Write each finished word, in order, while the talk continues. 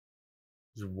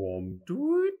Zwom.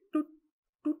 Doot, doot,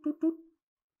 doot, doot, doot.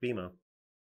 BMO.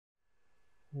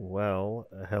 Well,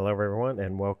 hello everyone,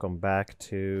 and welcome back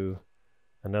to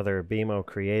another BMO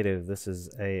Creative. This is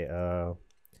a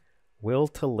Will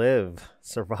to Live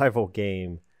survival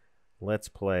game. Let's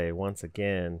play once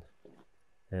again,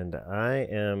 and I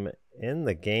am in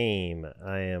the game.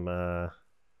 I am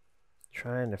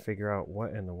trying to figure out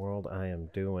what in the world I am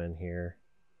doing here.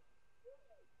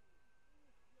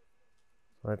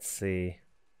 Let's see.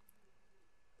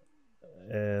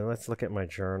 Let's look at my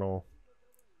journal.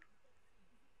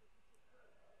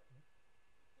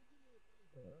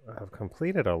 I've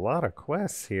completed a lot of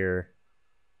quests here.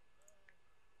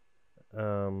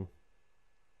 But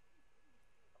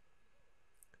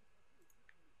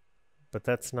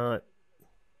that's not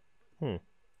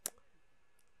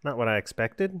not what I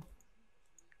expected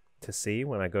to see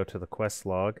when I go to the quest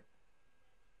log.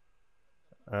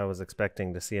 I was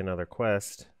expecting to see another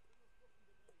quest.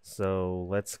 So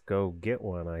let's go get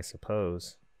one, I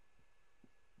suppose.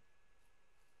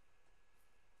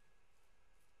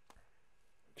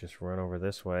 Just run over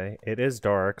this way. It is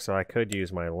dark, so I could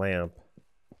use my lamp.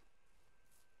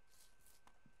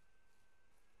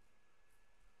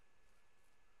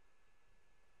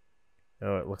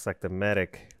 Oh, it looks like the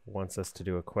medic wants us to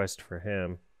do a quest for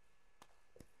him.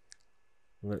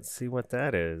 Let's see what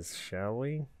that is, shall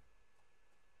we?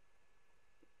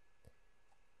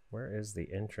 Where is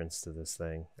the entrance to this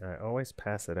thing? I always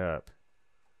pass it up.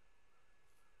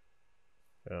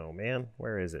 Oh man,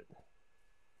 where is it?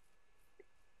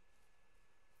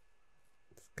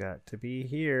 It's got to be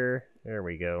here. There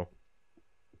we go.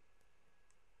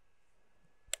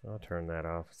 I'll turn that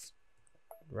off. It's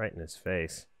right in his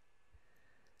face.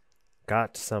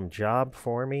 Got some job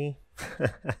for me?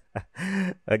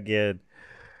 Again.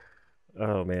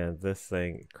 Oh man, this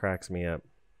thing cracks me up.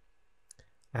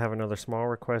 I have another small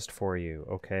request for you.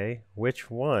 Okay,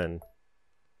 which one?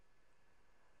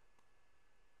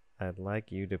 I'd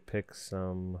like you to pick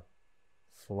some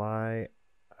fly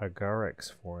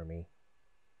agarics for me.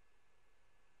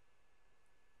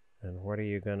 And what are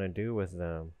you gonna do with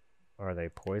them? Are they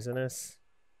poisonous?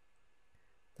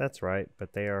 That's right,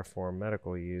 but they are for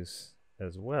medical use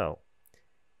as well.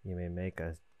 You may make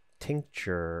a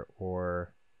tincture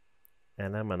or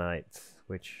anemonites,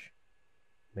 which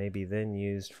may be then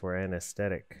used for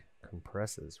anesthetic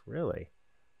compresses. Really?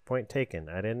 Point taken.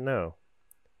 I didn't know.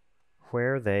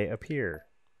 Where they appear.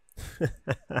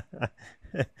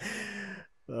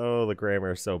 Oh, the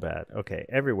grammar is so bad. Okay,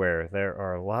 everywhere. There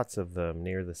are lots of them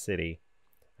near the city.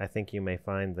 I think you may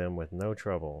find them with no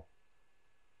trouble.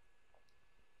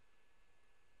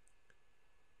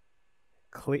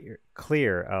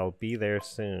 Clear. I'll be there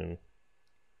soon.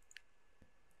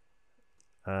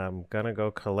 I'm gonna go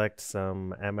collect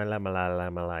some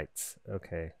amylamalites.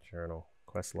 Okay, journal.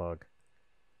 Quest log.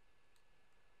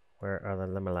 Where are the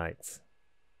limelites?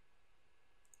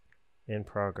 In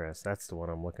progress. That's the one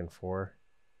I'm looking for.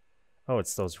 Oh,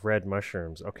 it's those red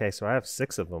mushrooms. Okay, so I have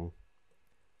 6 of them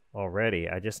already.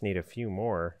 I just need a few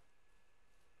more.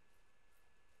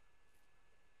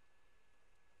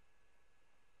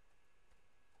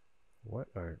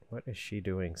 What is she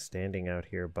doing standing out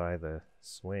here by the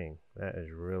swing? That is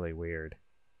really weird.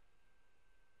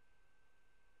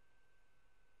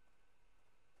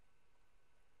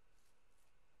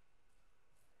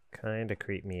 Kinda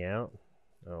creep me out.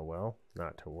 Oh well,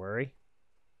 not to worry.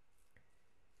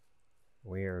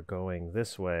 We are going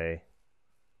this way.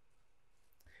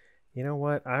 You know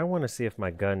what? I want to see if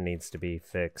my gun needs to be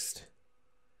fixed.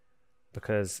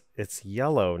 Because it's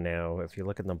yellow now if you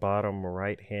look in the bottom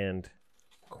right hand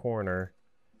corner.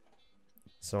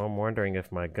 So I'm wondering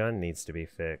if my gun needs to be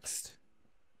fixed.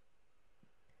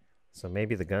 So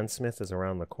maybe the gunsmith is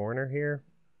around the corner here?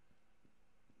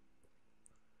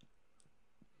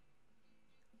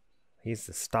 He's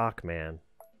the stock man.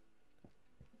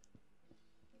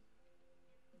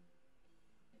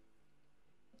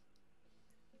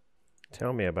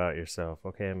 Tell me about yourself.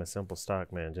 Okay, I'm a simple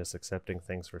stockman, just accepting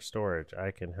things for storage.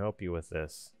 I can help you with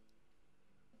this.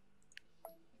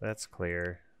 That's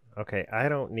clear. Okay, I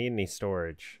don't need any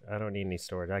storage.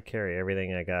 I carry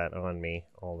everything I got on me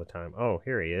all the time. Oh,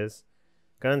 here he is.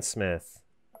 Gunsmith.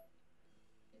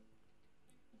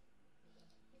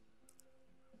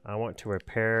 I want to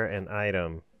repair an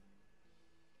item.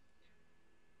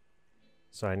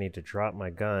 So I need to drop my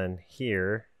gun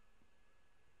here.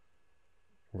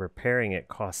 Repairing it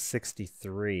costs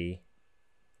 63.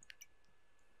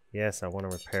 Yes, I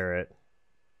want to repair it.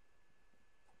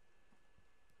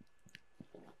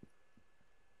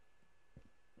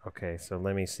 Okay, so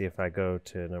let me see if I go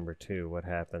to number 2, what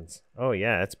happens. Oh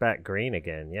yeah, it's back green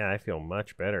again. Yeah, I feel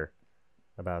much better.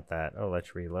 about that. Oh,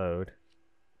 let's reload.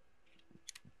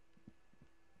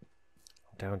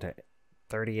 I'm down to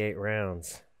 38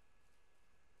 rounds.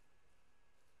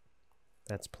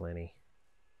 That's plenty.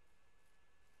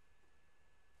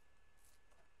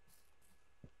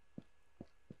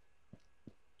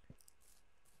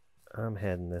 I'm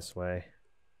heading this way.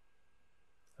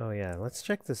 Oh yeah, let's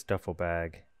check this duffel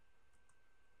bag.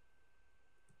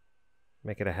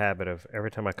 Make it a habit of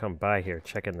every time I come by here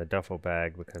checking the duffel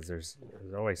bag, because there's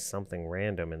always something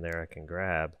random in there I can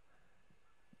grab.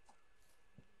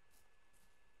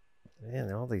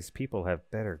 Man, all these people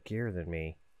have better gear than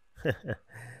me.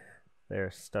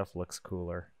 Their stuff looks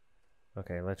cooler.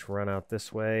 Okay, let's run out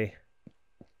this way.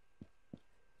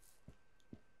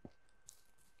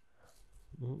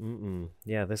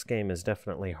 Yeah, this game is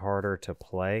definitely harder to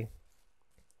play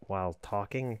while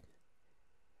talking,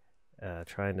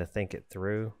 trying to think it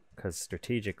through, because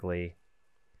strategically,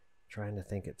 trying to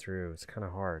think it through is kind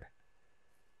of hard.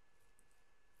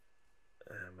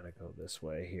 I'm going to go this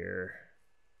way here.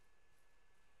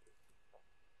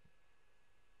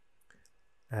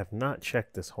 I have not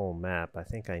checked this whole map. I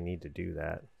think I need to do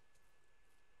that.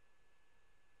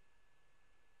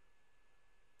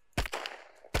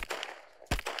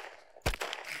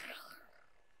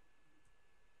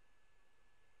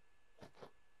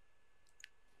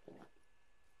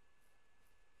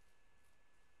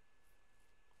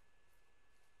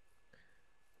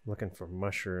 Looking for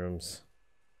mushrooms.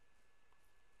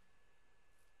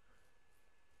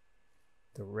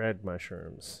 The red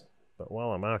mushrooms. But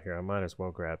while I'm out here, I might as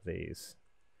well grab these.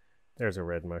 There's a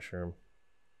red mushroom.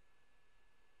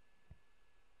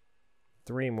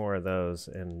 3 more of those,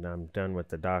 and I'm done with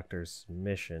the doctor's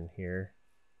mission here.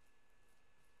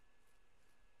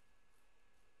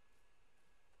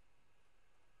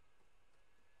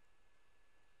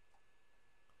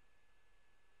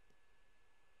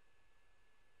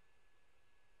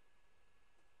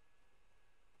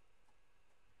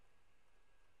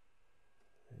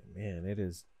 Man, it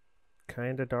is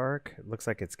kind of dark. It looks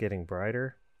like it's getting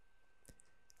brighter.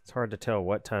 It's hard to tell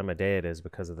what time of day it is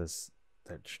because of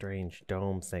that strange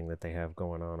dome thing that they have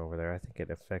going on over there. I think it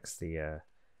affects the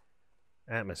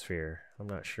atmosphere. I'm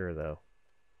not sure though.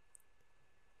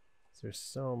 There's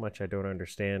so much I don't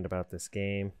understand about this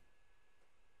game.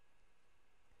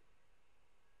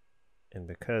 And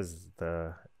because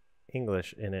the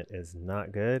English in it is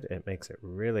not good, it makes it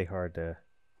really hard to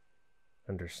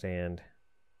understand.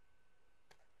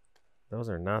 Those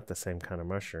are not the same kind of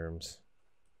mushrooms.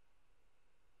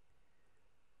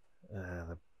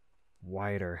 The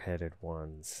wider headed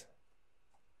ones.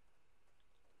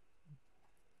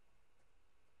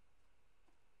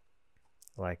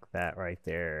 Like that right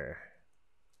there.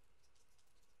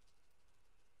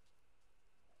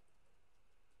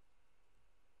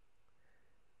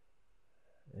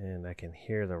 And I can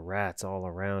hear the rats all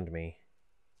around me.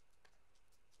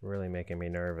 Really making me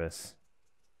nervous.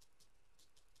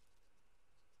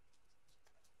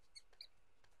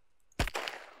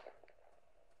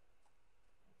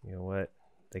 You know what?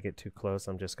 They get too close,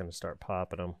 I'm just going to start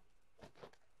popping them.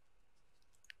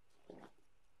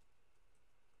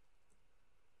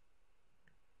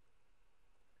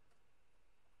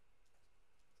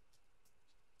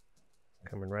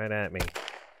 Coming right at me.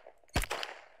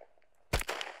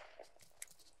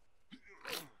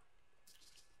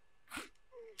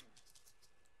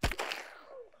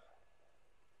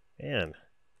 Man.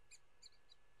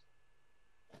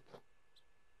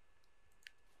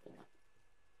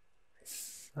 I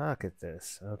suck at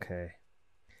this. Okay.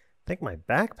 I think my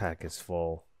backpack is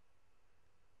full.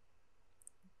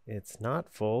 It's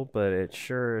not full, but it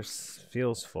sure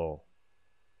feels full.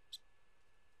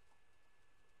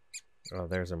 Oh,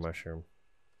 there's a mushroom.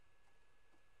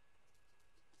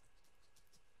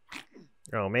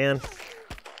 Oh, man.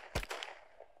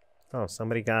 Oh,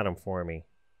 somebody got him for me.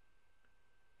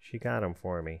 She got him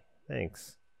for me.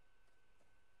 Thanks.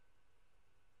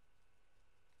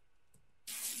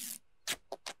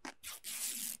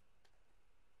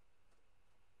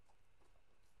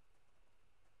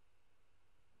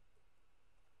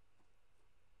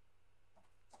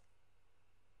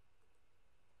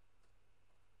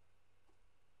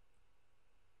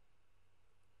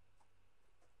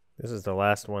 This is the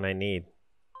last one I need.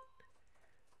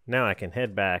 Now I can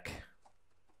head back.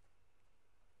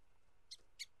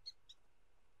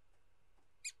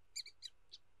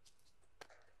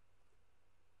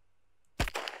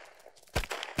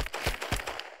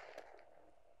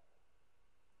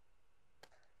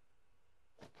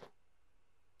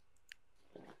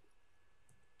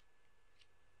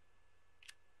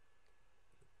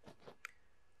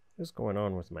 What's going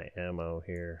on with my ammo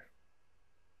here?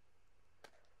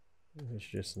 It's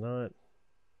just not.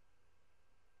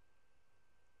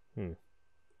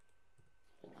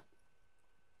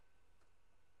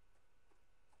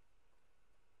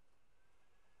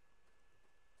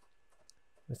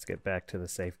 Let's get back to the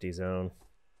safety zone.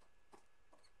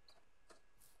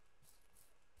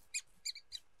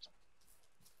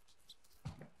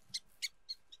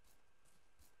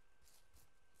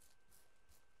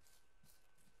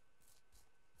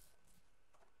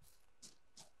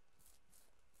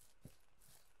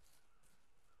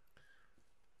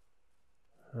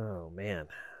 Oh man,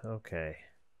 okay.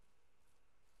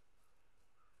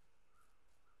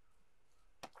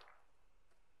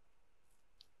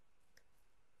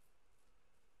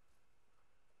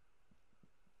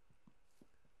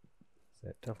 Is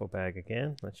that duffel bag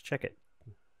again? Let's check it.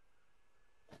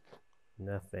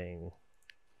 Nothing.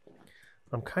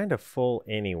 I'm kind of full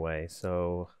anyway,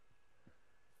 so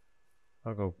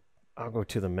I'll go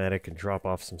to the medic and drop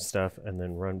off some stuff and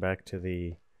then run back to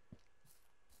the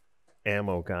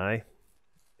ammo guy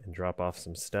and drop off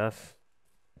some stuff.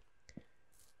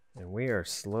 And we are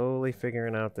slowly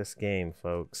figuring out this game,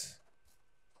 folks.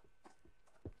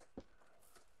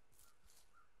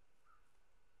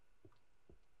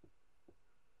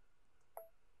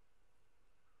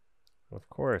 Of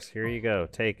course, here you go.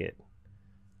 Take it.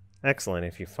 Excellent.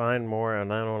 If you find more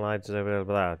unanalyzed, blah, blah,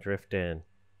 blah, drift in.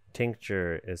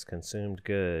 Tincture is consumed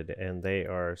good, and they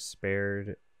are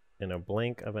spared in a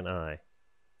blink of an eye.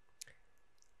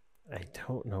 I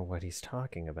don't know what he's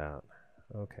talking about.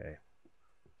 Okay.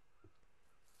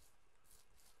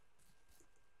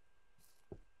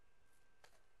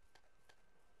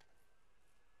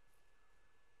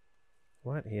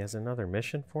 What? He has another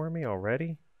mission for me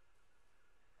already?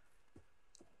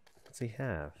 What's he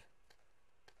have?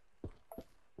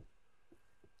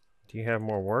 Do you have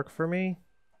more work for me?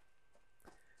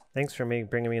 Thanks for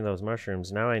bringing me those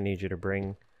mushrooms. Now I need you to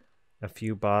bring a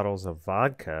few bottles of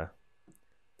vodka.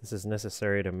 This is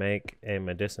necessary to make a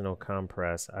medicinal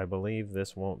compress. I believe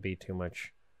this won't be too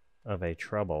much of a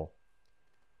trouble.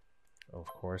 Of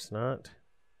course not.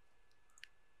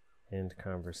 End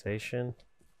conversation.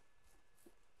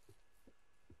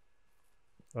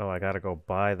 Oh, I gotta go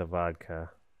buy the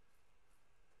vodka.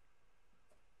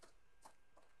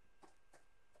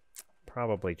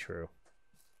 Probably true.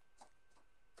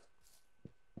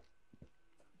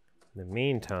 In the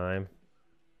meantime,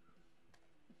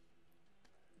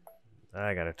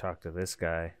 I gotta talk to this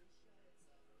guy.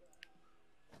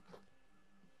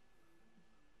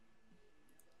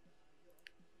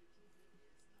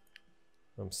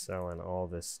 I'm selling all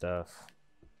this stuff.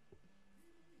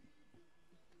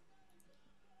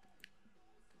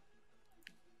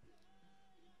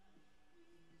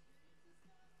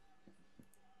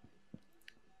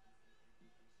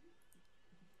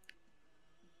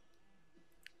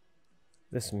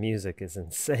 This music is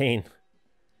insane.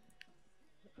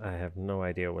 I have no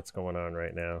idea what's going on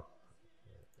right now.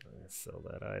 Let's sell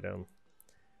that item.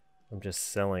 I'm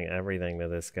just selling everything to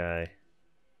this guy.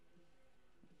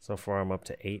 So far I'm up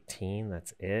to 18,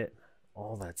 that's it.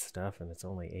 All that stuff and it's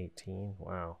only 18,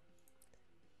 wow.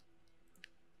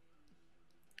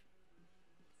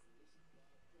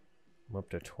 I'm up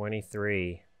to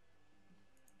 23.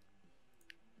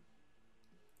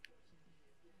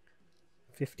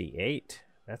 58,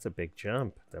 that's a big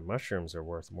jump. The mushrooms are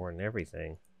worth more than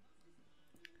everything.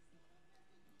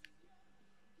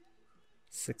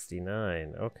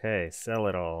 69, okay, sell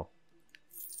it all.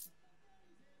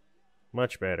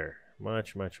 Much better,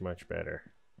 much, much, much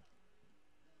better.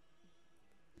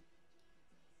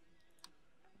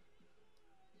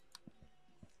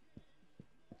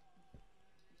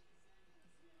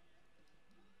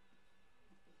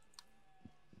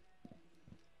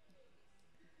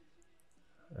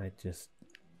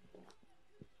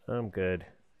 I'm good.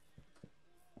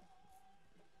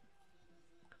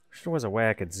 Wish there was a way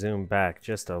I could zoom back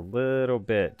just a little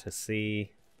bit to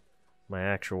see my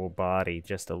actual body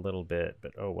just a little bit,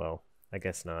 but oh well, I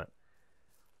guess not.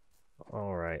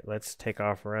 Alright, let's take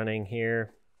off running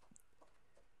here.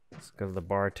 Let's go to the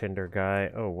bartender guy.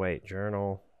 Oh wait,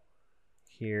 journal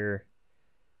here.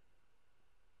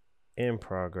 In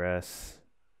progress.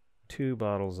 2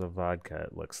 bottles of vodka,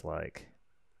 it looks like.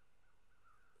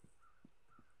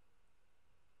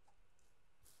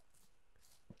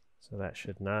 So that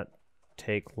should not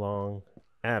take long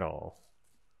at all.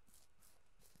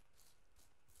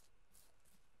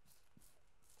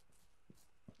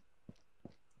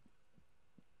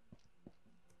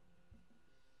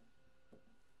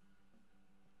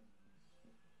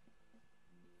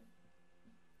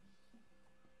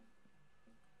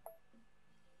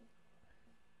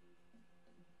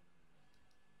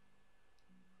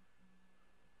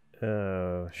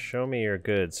 Show me your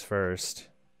goods first.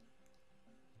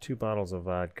 2 bottles of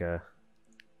vodka.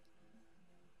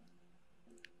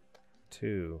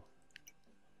 2.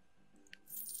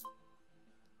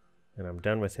 And I'm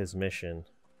done with his mission.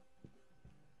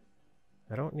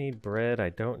 I don't need bread, I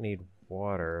don't need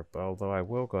water, but although I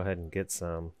will go ahead and get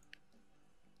some.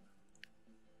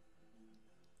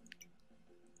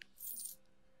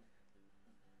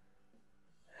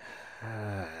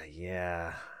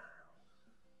 Yeah.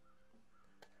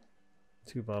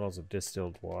 2 bottles of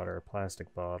distilled water,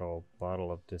 plastic bottle,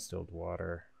 bottle of distilled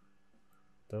water.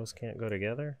 Those can't go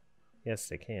together? Yes,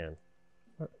 they can.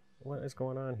 What is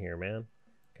going on here, man?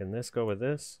 Can this go with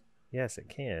this? Yes, it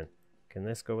can. Can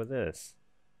this go with this?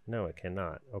 No, it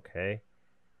cannot. Okay.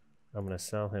 I'm going to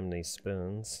sell him these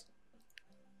spoons.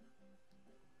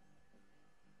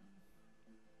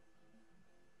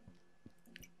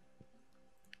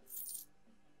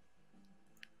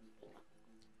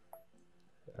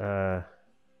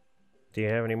 Do you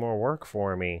have any more work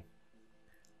for me?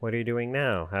 What are you doing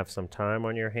now? Have some time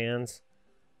on your hands?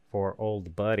 For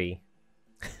old buddy.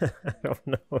 I don't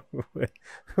know.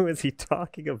 Who is he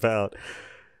talking about?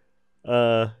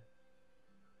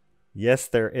 Yes,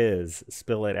 there is.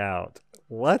 Spill it out.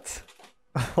 What?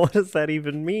 What does that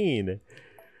even mean?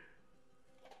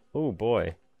 Oh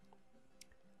boy.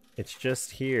 It's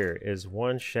just here is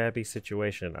one shabby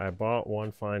situation. I bought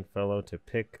one fine fellow to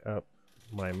pick up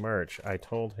my merch. I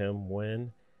told him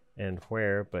when and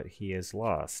where, but he is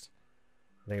lost.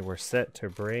 They were set to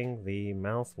bring the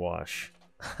mouthwash.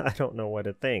 I don't know what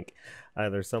to think.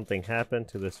 Either something happened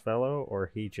to this fellow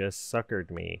or he just suckered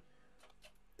me.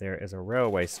 There is a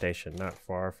railway station not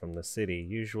far from the city.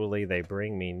 Usually they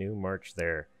bring me new merch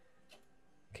there.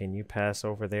 Can you pass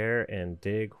over there and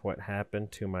dig what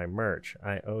happened to my merch?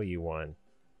 I owe you one.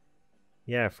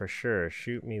 Yeah, for sure.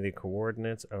 Shoot me the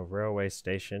coordinates of railway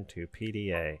station to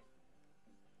PDA.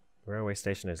 Railway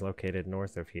station is located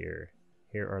north of here.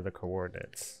 Here are the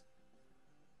coordinates.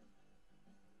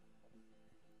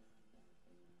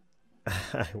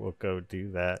 I will go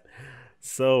do that.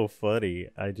 So funny.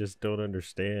 I just don't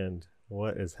understand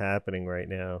what is happening right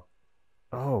now.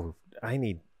 Oh, I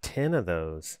need 10 of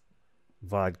those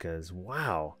vodkas.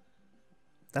 Wow.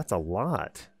 That's a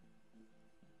lot.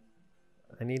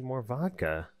 I need more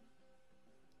vodka.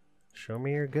 Show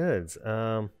me your goods.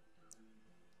 Buy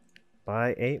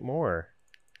 8 more.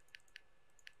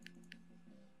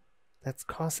 That's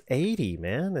cost 80,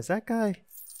 man. Is that guy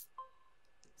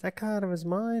out of his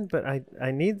mind? But I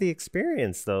need the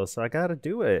experience though, so I gotta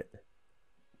do it.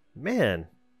 Man.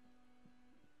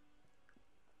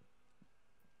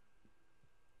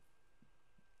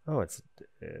 Oh, it's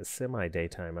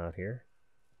semi-daytime out here.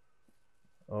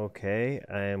 Okay,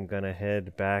 I am gonna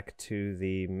head back to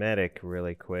the medic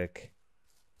really quick.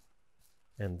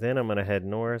 And then I'm gonna head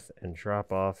north and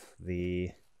drop off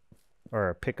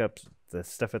or pick up the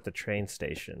stuff at the train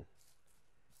station.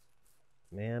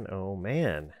 Man, oh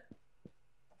man.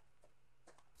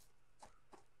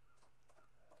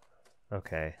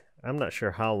 Okay, I'm not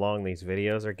sure how long these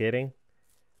videos are getting.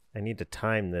 I need to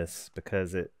time this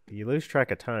because you lose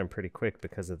track of time pretty quick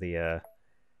because of the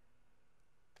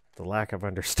lack of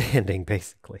understanding,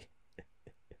 basically.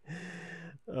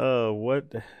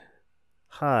 What?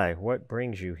 Hi, what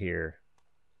brings you here?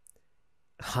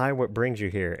 Hi, what brings you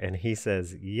here? And he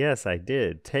says, yes, I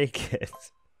did. Take it.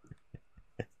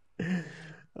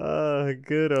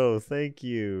 Good. Oh, thank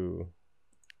you.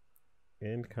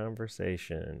 End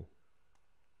conversation.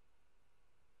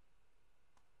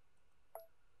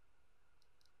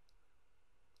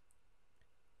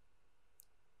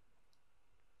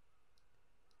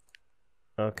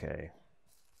 Okay.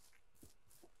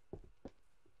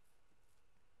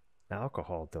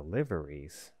 Alcohol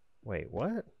deliveries. Wait,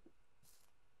 what?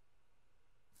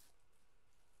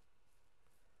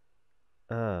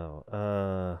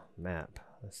 Oh, map.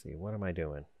 Let's see, what am I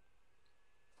doing?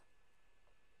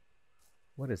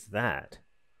 What is that?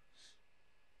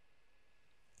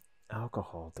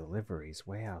 Alcohol deliveries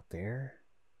way out there?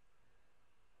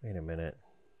 Wait a minute.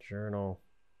 Journal.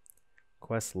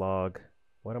 Quest log.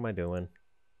 What am I doing?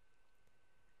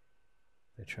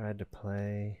 They tried to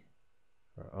play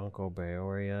for Uncle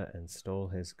Beoria and stole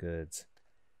his goods.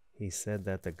 He said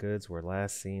that the goods were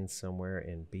last seen somewhere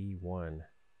in B1.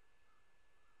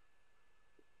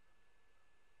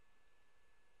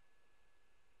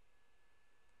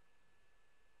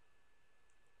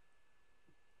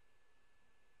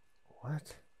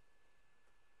 What?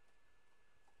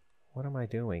 What am I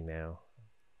doing now?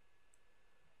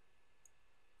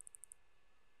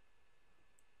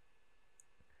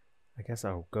 I guess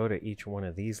I'll go to each one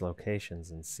of these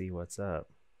locations and see what's up.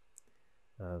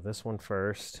 This one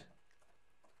first.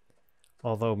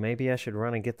 Although maybe I should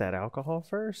run and get that alcohol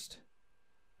first.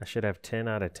 I should have 10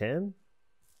 out of 10.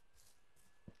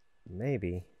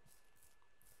 Maybe.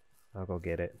 I'll go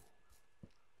get it.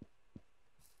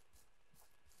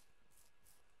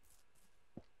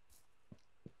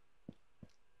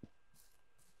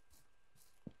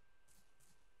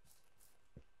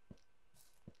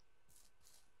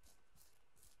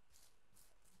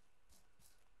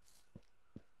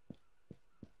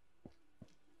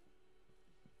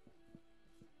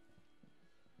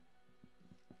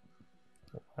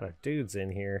 A lot of dudes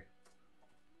in here.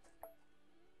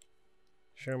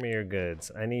 Show me your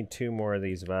goods. I need 2 more of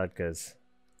these vodkas.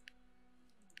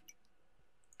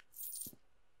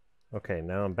 Okay,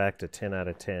 now I'm back to 10 out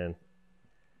of 10.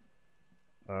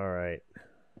 Alright.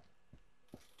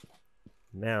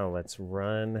 Now let's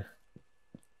run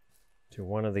to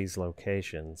one of these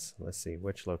locations. Let's see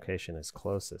which location is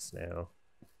closest now.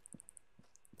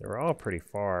 They're all pretty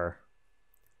far.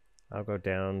 I'll go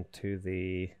down to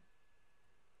the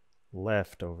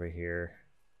left over here.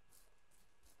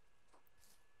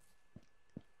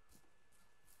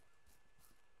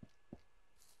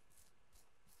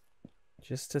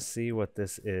 Just to see what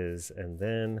this is, and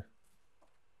then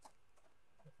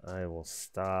I will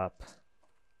stop.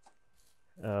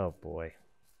 Oh boy.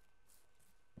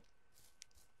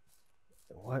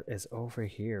 What is over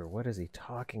here? What is he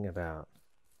talking about?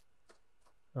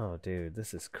 Oh dude,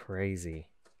 this is crazy.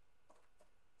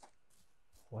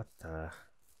 What the?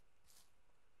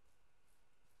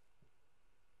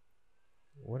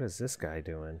 What is this guy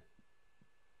doing?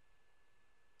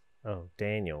 Oh,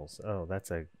 Daniels. Oh, that's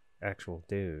a actual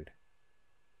dude.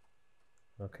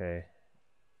 Okay.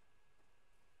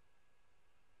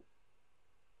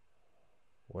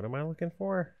 What am I looking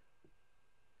for?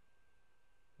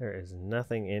 There is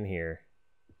nothing in here.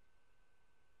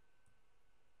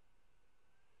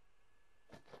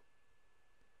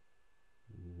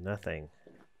 Nothing.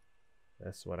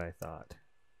 That's what I thought.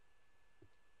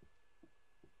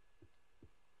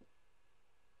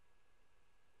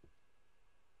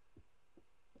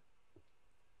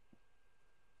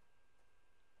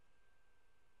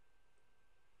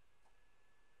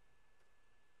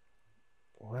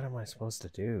 What am I supposed to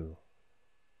do?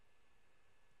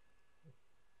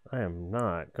 I am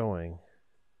not going.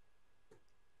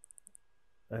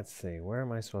 Let's see, where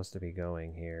am I supposed to be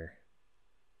going here?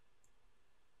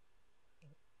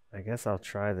 I guess I'll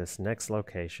try this next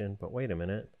location, but wait a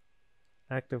minute.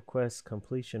 Active quest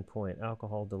completion point,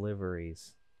 alcohol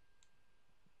deliveries.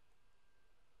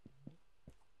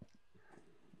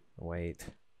 Wait.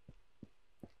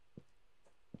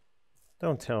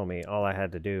 Don't tell me all I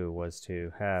had to do was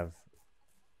to have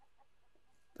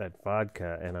that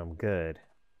vodka and I'm good.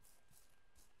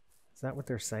 Is that what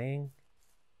they're saying?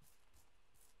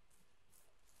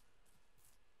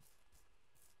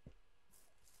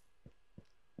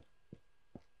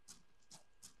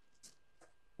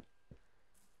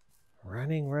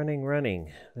 Running, running,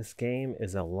 running. This game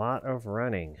is a lot of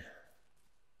running.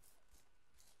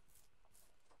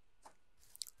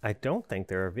 I don't think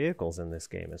there are vehicles in this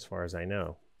game as far as I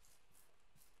know.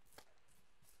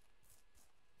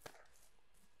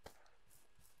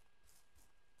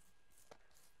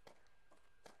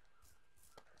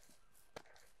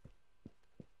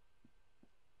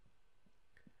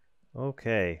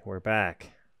 Okay, we're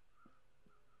back.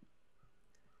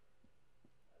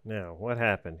 Now, what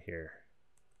happened here?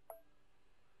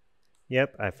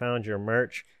 Yep, I found your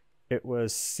merch. It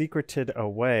was secreted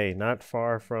away, not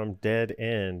far from Dead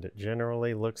End.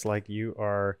 Generally looks like you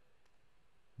are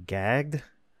gagged?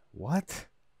 What?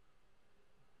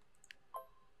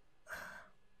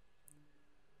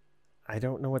 I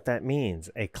don't know what that means.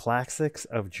 A classics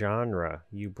of genre.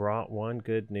 You brought one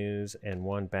good news and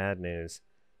one bad news.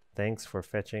 Thanks for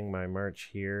fetching my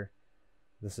merch here.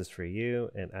 This is for you,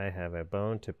 and I have a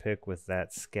bone to pick with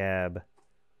that scab.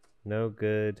 No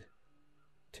good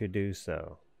to do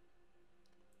so.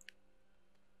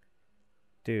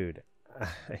 Dude,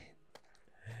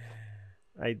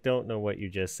 I don't know what you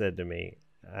just said to me.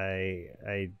 I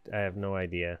have no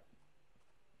idea.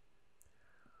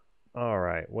 All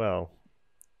right, well,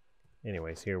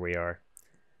 anyways, here we are.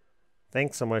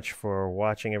 Thanks so much for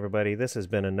watching, everybody. This has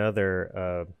been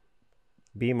another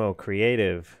BMO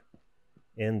Creative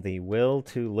in the Will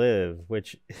to Live,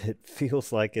 which it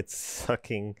feels like it's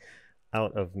sucking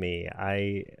out of me.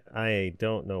 I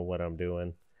don't know what I'm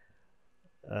doing.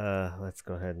 Let's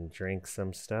go ahead and drink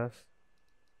some stuff.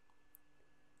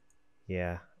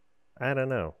 Yeah, I don't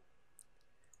know.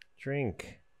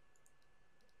 Drink.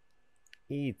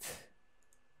 Eat.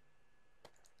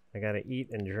 I gotta eat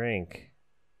and drink.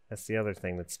 That's the other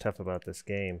thing that's tough about this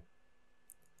game.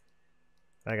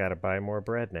 I gotta buy more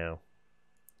bread now.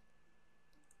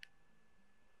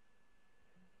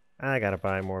 I gotta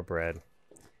buy more bread.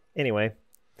 Anyway,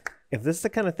 if this is the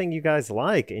kind of thing you guys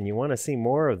like and you want to see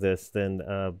more of this, then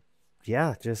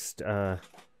yeah, just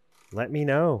let me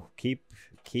know. Keep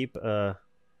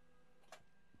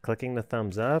clicking the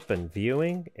thumbs up and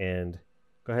viewing, and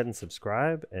go ahead and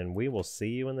subscribe, and we will see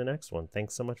you in the next one.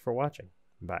 Thanks so much for watching.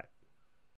 Bye.